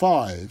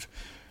 1945,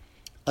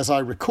 as I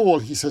recall,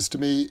 he says to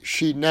me,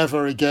 she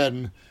never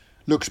again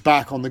looked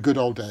back on the good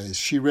old days.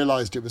 She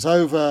realised it was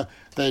over.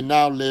 They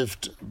now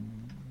lived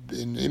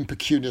in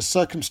impecunious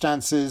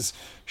circumstances.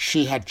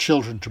 She had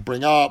children to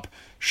bring up.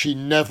 She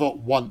never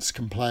once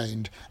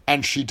complained.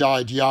 And she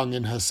died young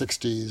in her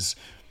 60s.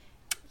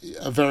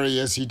 A very,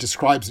 as he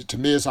describes it to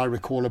me, as I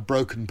recall, a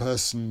broken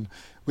person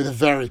with a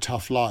very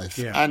tough life.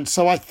 Yeah. And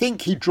so I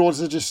think he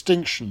draws a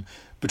distinction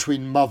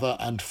between mother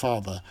and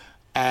father.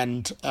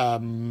 And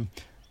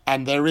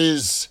there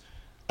is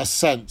a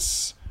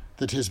sense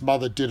that his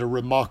mother did a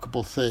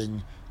remarkable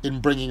thing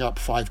in bringing up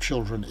 5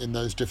 children in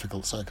those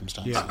difficult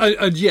circumstances. Yeah.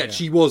 And yet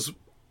she was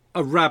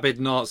a rabid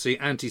Nazi,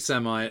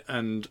 anti-Semite,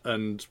 and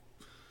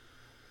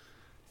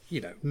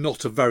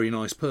not a very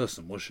nice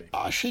person, was she?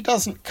 She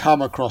doesn't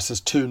come across as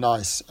too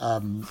nice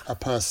a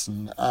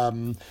person.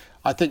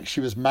 I think she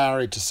was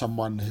married to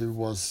someone who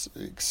was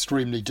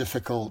extremely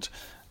difficult.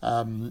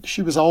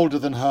 She was older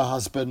than her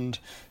husband.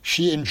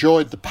 She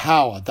enjoyed the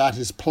power, that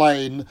is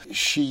plain.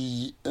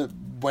 She,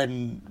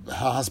 when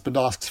her husband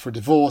asks for a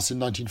divorce in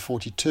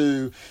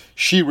 1942,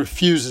 she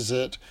refuses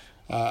it,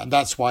 and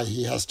that's why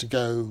he has to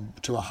go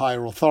to a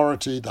higher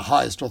authority, the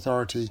highest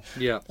authority,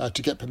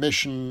 to get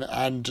permission.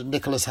 And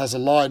Nicholas has a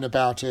line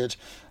about it.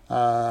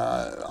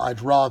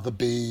 I'd rather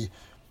be,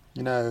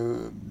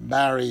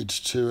 married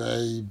to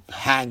a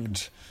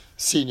hanged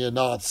senior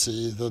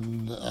Nazi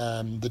than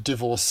the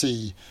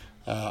divorcee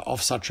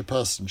of such a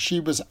person. She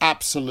was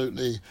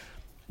absolutely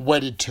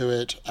wedded to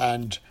it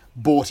and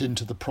bought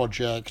into the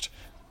project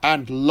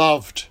and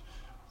loved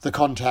the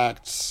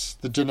contacts,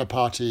 the dinner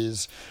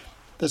parties.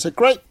 There's a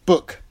great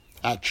book,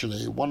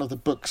 actually, one of the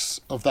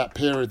books of that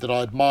period that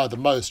I admire the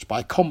most, by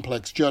a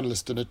complex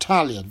journalist in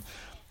Italian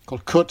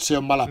called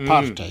Curzio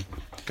Malaparte.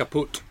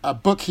 Caput. A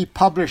book he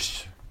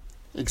published,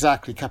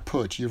 exactly,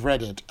 Caput, you've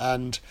read it.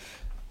 And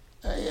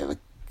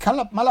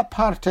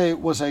Malaparte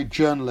was a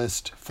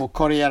journalist for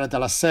Corriere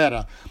della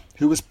Sera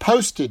who was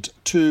posted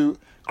to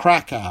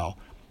Krakow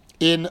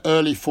in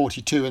early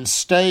 42 and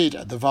stayed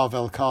at the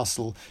Wawel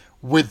Castle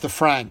with the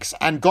Franks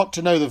and got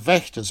to know the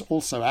Wächters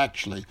also,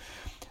 actually.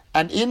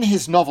 And in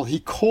his novel,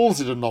 he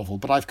calls it a novel,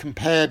 but I've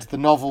compared the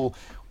novel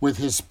with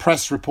his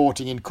press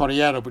reporting in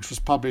Corriere, which was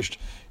published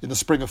in the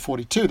spring of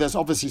 42. There's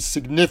obviously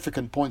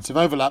significant points of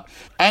overlap.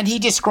 And he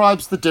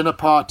describes the dinner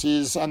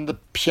parties and the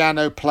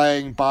piano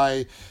playing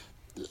by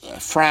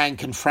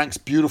Frank and Frank's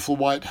beautiful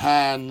white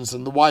hands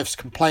and the wife's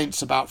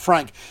complaints about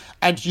Frank.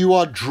 And you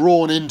are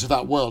drawn into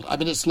that world. I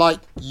mean, it's like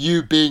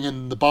you being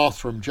in the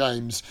bathroom,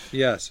 James.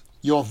 Yes.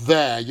 You're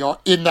there, you're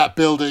in that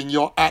building,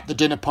 you're at the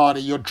dinner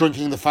party, you're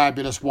drinking the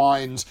fabulous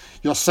wines,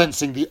 you're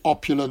sensing the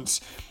opulence,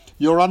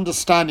 you're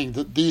understanding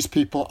that these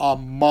people are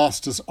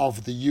masters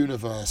of the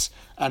universe.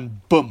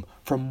 And boom,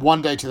 from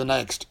one day to the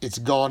next, it's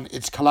gone,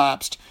 it's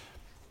collapsed.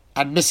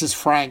 And Mrs.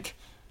 Frank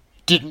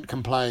didn't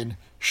complain.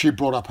 She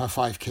brought up her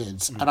 5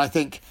 kids. And I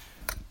think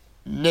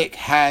Nick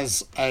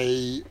has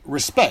a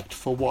respect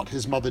for what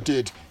his mother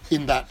did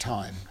in that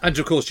time. And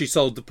of course, she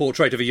sold the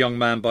portrait of a young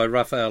man by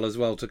Raphael as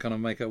well to kind of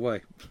make her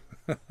way.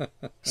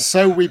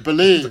 So we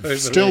believe.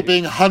 Still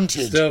being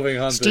hunted. Still being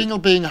hunted. Still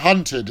being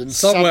hunted. In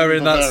Somewhere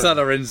in that Bavaria.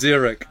 cellar in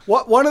Zurich.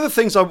 One of the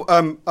things I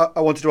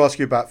wanted to ask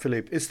you about,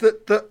 Philippe, is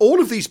that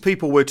all of these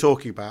people we're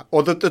talking about,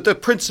 or the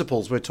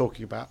principles we're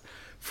talking about,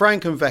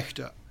 Frank and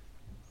Wächter,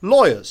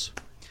 lawyers.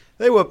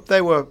 They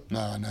were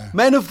No.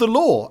 men of the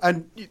law,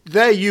 and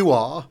there you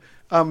are.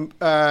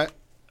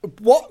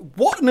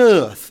 What on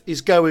earth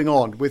is going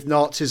on with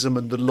Nazism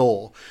and the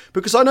law?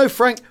 Because I know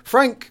Frank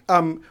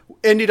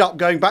ended up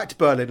going back to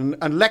Berlin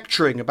and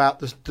lecturing about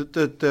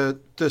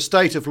the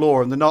state of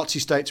law and the Nazi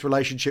state's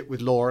relationship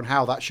with law and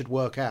how that should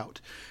work out,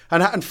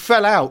 and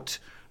fell out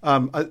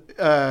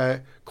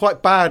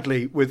quite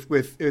badly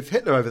with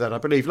Hitler over that, I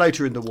believe,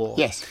 later in the war.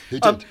 Yes, he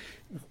did.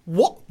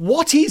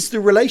 What is the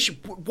relation?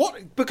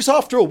 Because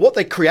after all, what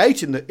they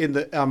create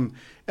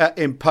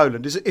in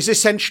Poland is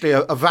essentially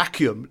a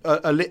vacuum,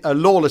 a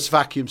lawless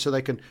vacuum, so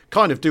they can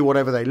kind of do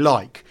whatever they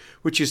like,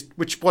 which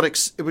what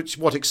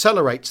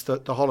accelerates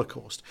the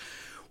Holocaust.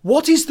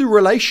 What is the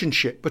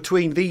relationship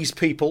between these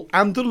people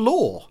and the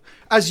law,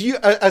 as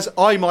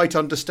I might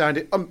understand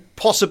it,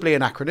 possibly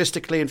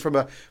anachronistically and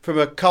from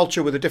a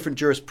culture with a different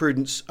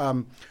jurisprudence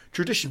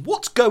tradition?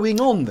 What's going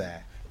on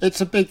there?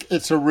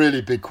 It's a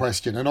really big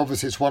question, and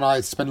obviously it's one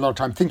I spend a lot of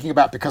time thinking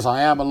about because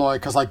I am a lawyer,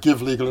 because I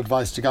give legal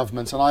advice to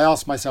governments, and I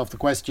ask myself the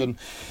question,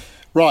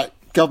 right,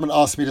 government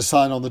asked me to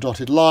sign on the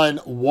dotted line,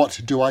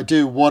 what do I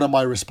do? What are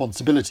my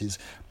responsibilities?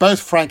 Both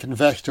Frank and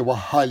Wächter were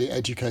highly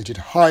educated,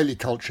 highly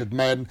cultured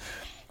men.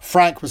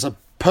 Frank was a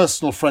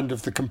personal friend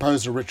of the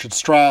composer Richard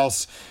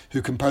Strauss,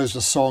 who composed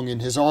a song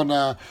in his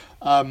honour.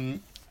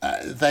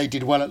 They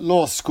did well at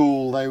law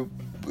school.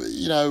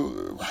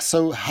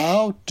 So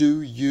how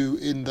do you,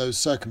 in those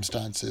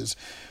circumstances,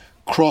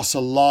 cross a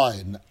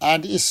line?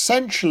 And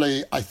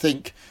essentially, I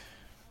think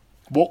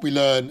what we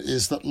learn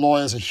is that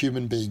lawyers are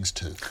human beings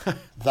too,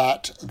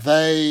 that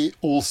they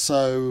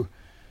also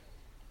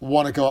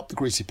want to go up the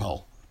greasy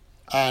pole,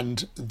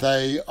 and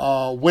they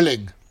are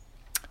willing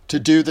to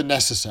do the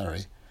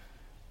necessary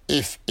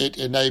if it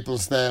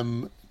enables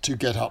them to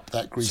get up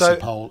that greasy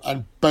pole,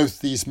 and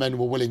both these men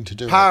were willing to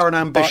do power it. And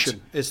ambition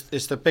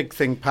is the big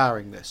thing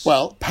powering this.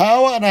 Well,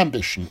 power and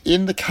ambition.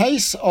 In the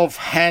case of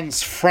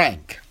Hans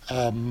Frank,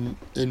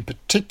 in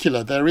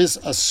particular, there is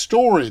a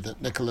story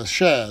that Nicholas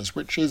shares,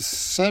 which is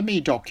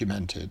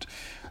semi-documented,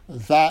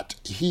 that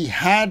he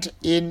had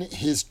in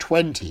his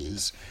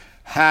 20s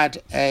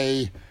had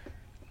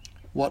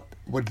what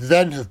would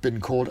then have been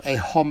called a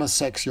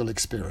homosexual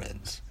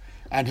experience,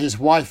 and his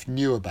wife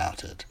knew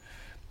about it.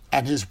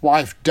 And his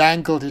wife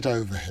dangled it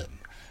over him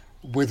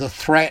with a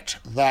threat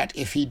that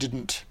if he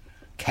didn't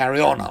carry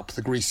on up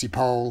the greasy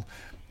pole,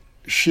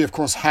 she, of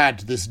course,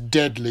 had this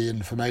deadly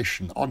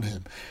information on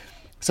him.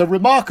 So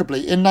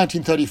remarkably, in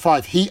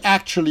 1935, he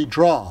actually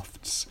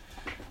drafts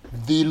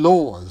the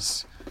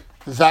laws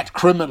that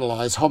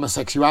criminalise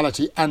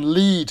homosexuality and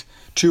lead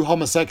to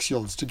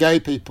homosexuals, to gay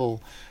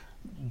people,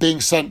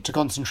 being sent to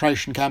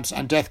concentration camps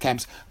and death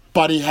camps.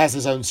 But he has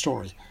his own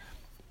story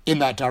in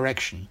that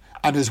direction.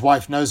 And his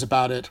wife knows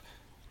about it.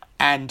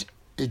 And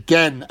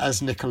again,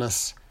 as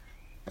Nicholas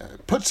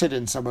puts it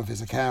in some of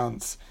his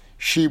accounts,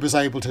 she was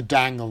able to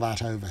dangle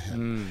that over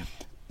him.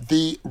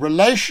 The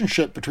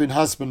relationship between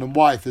husband and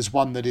wife is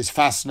one that is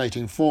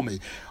fascinating for me.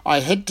 I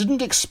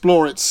didn't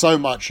explore it so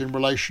much in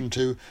relation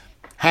to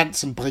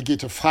Hans and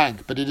Brigitte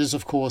Frank, but it is,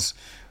 of course,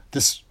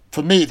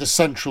 for me, the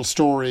central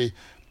story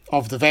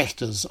of the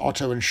Wächters,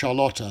 Otto and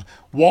Charlotte.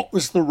 What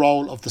was the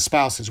role of the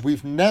spouses?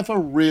 We've never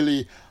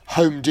really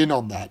homed in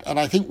on that. And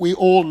I think we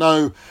all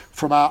know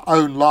from our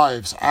own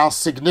lives, our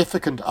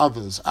significant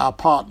others, our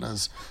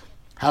partners,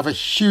 have a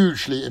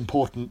hugely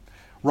important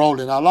role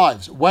in our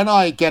lives. When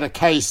I get a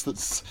case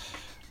that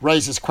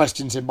raises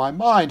questions in my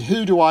mind,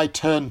 who do I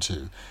turn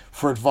to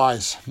for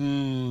advice?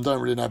 Don't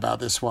really know about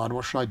this one.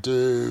 What should I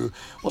do?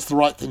 What's the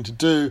right thing to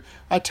do?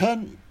 I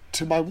turn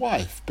to my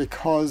wife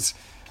because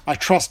I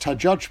trust her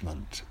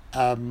judgment.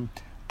 And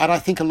I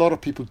think a lot of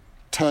people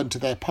turn to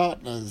their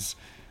partners,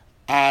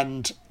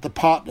 and the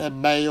partner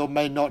may or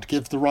may not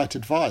give the right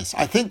advice.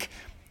 I think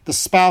the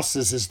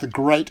spouses is the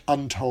great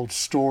untold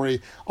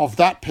story of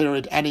that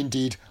period, and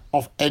indeed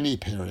of any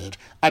period.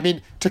 I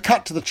mean, to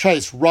cut to the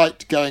chase,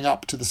 right going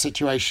up to the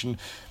situation,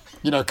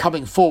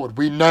 coming forward,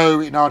 we know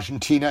in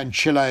Argentina and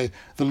Chile,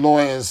 the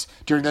lawyers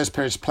during those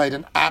periods played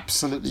an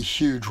absolutely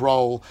huge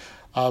role.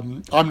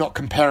 I'm not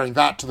comparing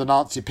that to the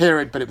Nazi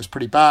period, but it was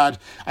pretty bad.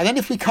 And then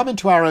if we come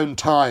into our own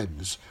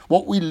times,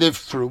 what we lived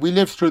through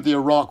the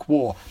Iraq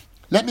War.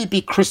 Let me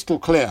be crystal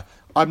clear.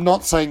 I'm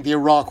not saying the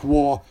Iraq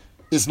War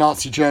is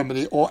Nazi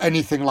Germany or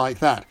anything like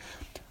that.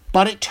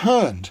 But it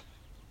turned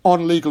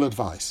on legal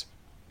advice.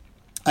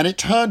 And it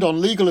turned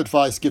on legal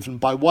advice given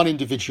by one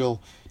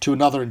individual to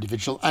another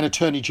individual, an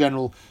attorney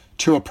general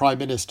to a prime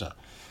minister.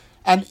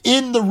 And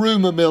in the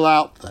rumour mill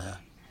out there,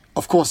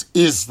 of course,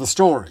 is the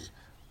story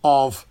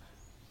of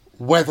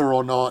whether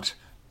or not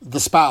the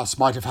spouse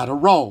might have had a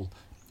role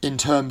in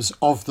terms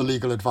of the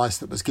legal advice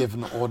that was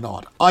given or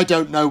not. I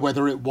don't know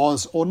whether it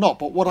was or not,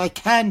 but what I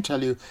can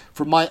tell you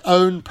from my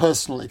own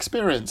personal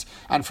experience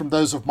and from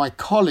those of my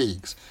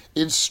colleagues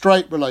in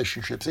straight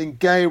relationships, in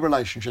gay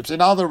relationships,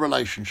 in other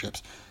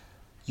relationships,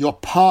 your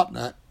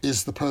partner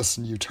is the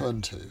person you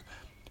turn to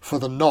for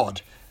the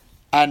nod.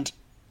 And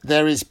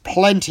there is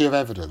plenty of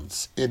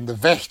evidence in the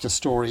Wächter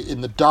story,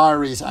 in the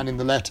diaries and in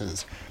the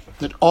letters,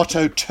 that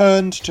Otto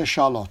turned to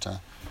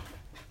Charlotta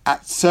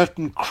at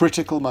certain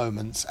critical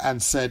moments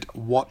and said,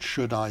 what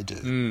should I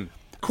do?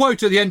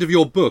 Quote at the end of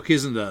your book,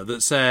 isn't there,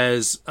 that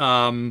says,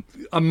 I'm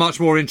much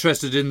more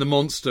interested in the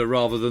monster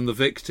rather than the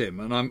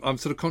victim. And I'm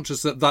sort of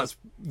conscious that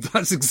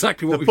that's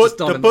exactly what we've just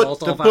done in the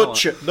last half hour.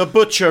 The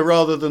butcher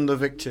rather than the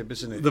victim,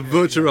 isn't it? The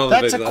butcher rather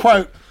than the victim. That's a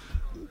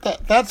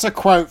quote. That's a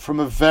quote from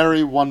a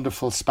very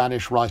wonderful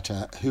Spanish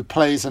writer who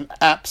plays an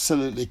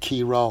absolutely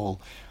key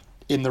role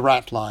in the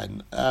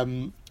Ratline.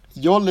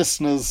 Your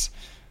listeners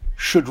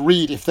should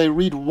read, if they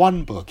read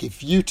one book,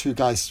 if you two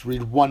guys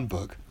read one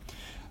book,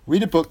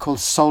 read a book called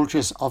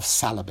Soldiers of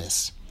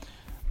Salabis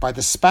by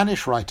the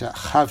Spanish writer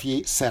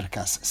Javier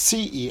Cercas,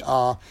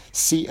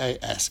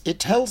 Cercas. It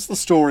tells the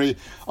story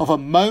of a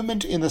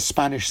moment in the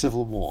Spanish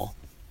Civil War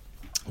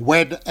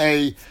when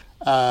a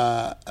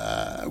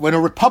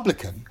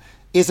Republican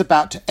is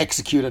about to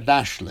execute a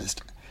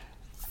nationalist,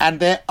 and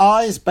their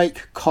eyes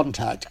make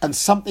contact, and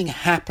something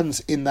happens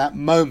in that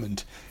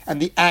moment,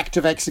 and the act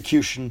of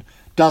execution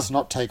does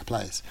not take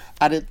place.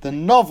 And the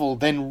novel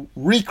then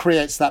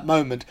recreates that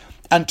moment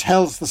and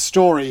tells the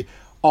story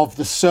of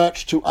the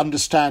search to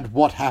understand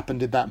what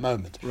happened in that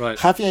moment. Right.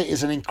 Javier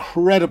is an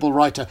incredible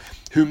writer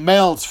who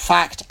melds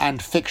fact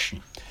and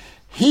fiction.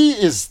 He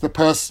is the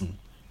person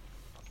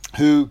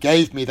who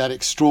gave me that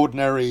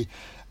extraordinary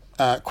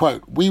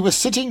quote. We were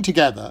sitting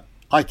together,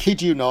 I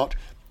kid you not,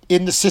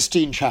 in the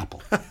Sistine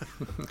Chapel.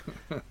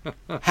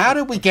 How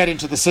did we get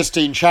into the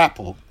Sistine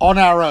Chapel? On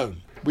our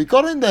own. We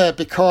got in there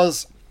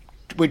because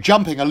we're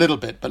jumping a little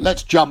bit, but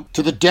let's jump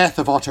to the death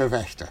of Otto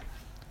Wächter,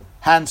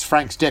 Hans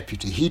Frank's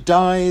deputy. He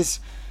dies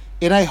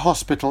in a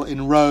hospital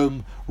in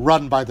Rome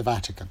run by the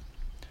Vatican.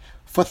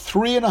 For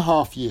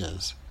 3.5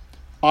 years,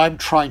 I'm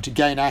trying to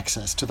gain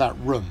access to that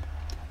room,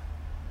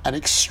 an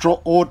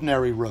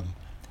extraordinary room,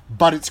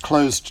 but it's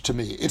closed to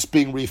me. It's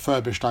being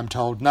refurbished, I'm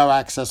told. No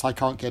access, I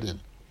can't get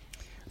in.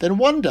 Then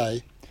one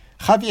day,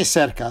 Javier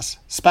Cercas,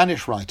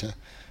 Spanish writer,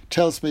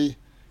 tells me,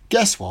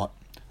 guess what?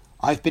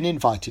 I've been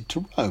invited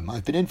to Rome.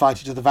 I've been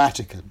invited to the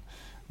Vatican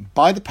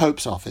by the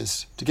Pope's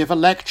office to give a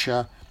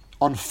lecture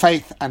on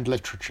faith and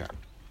literature.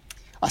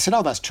 I said,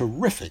 oh, that's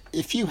terrific.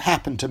 If you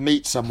happen to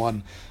meet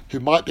someone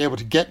who might be able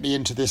to get me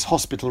into this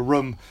hospital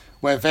room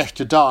where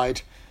Wächter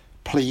died,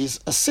 please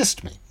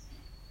assist me.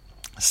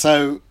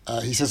 So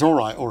he says, all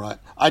right.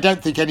 I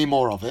don't think any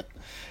more of it.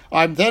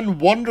 I'm then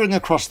wandering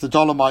across the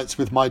Dolomites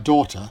with my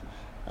daughter,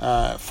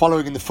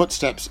 following in the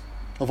footsteps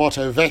of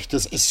Otto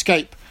Wächter's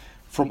escape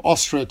from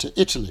Austria to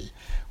Italy,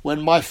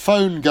 when my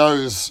phone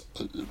goes,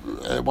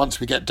 once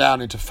we get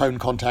down into phone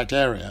contact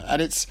area,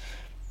 and it's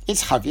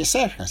Javier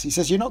Cercas. He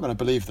says, you're not going to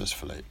believe this,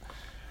 Philippe.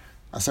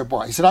 I said,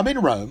 what? He said, I'm in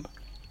Rome.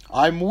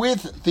 I'm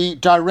with the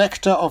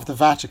director of the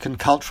Vatican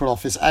Cultural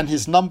Office and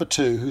his number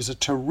 2, who's a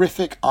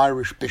terrific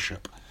Irish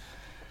bishop.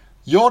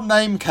 Your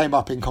name came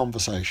up in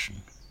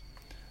conversation.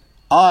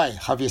 I,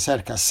 Javier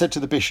Cercas, said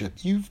to the bishop,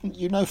 you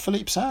know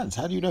Philippe Sands.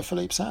 How do you know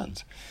Philippe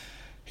Sands?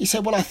 He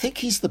said, well, I think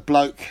he's the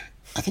bloke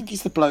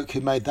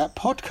who made that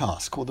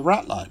podcast called The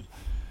Ratline.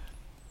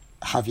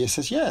 Javier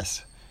says,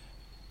 yes.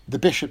 The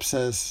bishop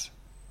says,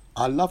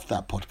 I loved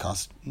that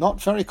podcast.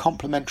 Not very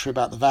complimentary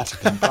about the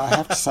Vatican, but I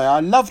have to say I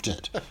loved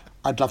it.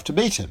 I'd love to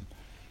meet him.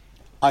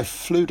 I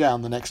flew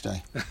down the next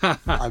day.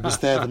 I was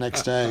there the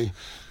next day,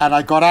 and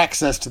I got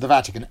access to the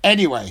Vatican.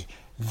 Anyway,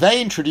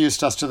 They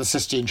introduced us to the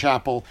Sistine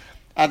Chapel,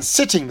 and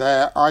sitting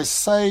there, I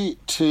say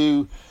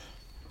to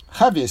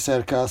Javier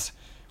Cercas,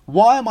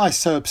 why am I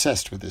so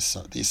obsessed with this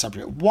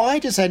subject? Why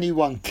does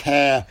anyone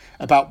care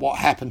about what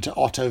happened to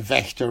Otto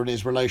Wächter and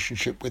his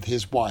relationship with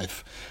his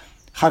wife?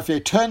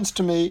 Javier turns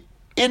to me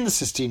in the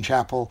Sistine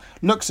Chapel,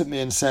 looks at me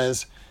and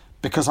says,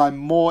 because I'm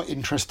more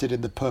interested in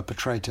the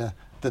perpetrator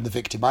than the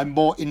victim. I'm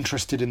more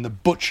interested in the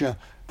butcher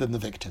than the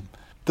victim.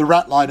 The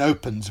Ratline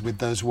opens with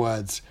those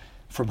words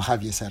from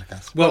Javier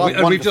Cercas. Well, What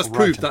a we've just wonderful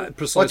proved writer. that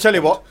precisely.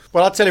 Well,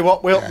 I'll tell you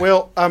what.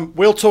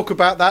 We'll talk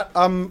about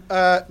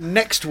that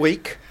next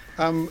week,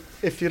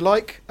 if you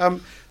like.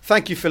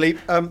 Thank you, Philippe.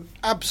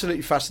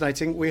 Absolutely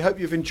fascinating. We hope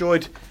you've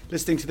enjoyed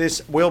listening to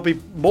this. We'll be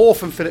more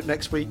from Philippe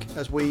next week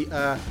as we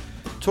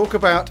talk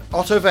about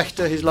Otto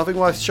Wächter, his loving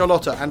wife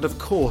Charlotta, and of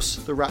course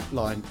the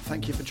Ratline.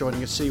 Thank you for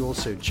joining us. See you all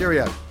soon.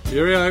 Cheerio.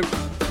 Cheerio.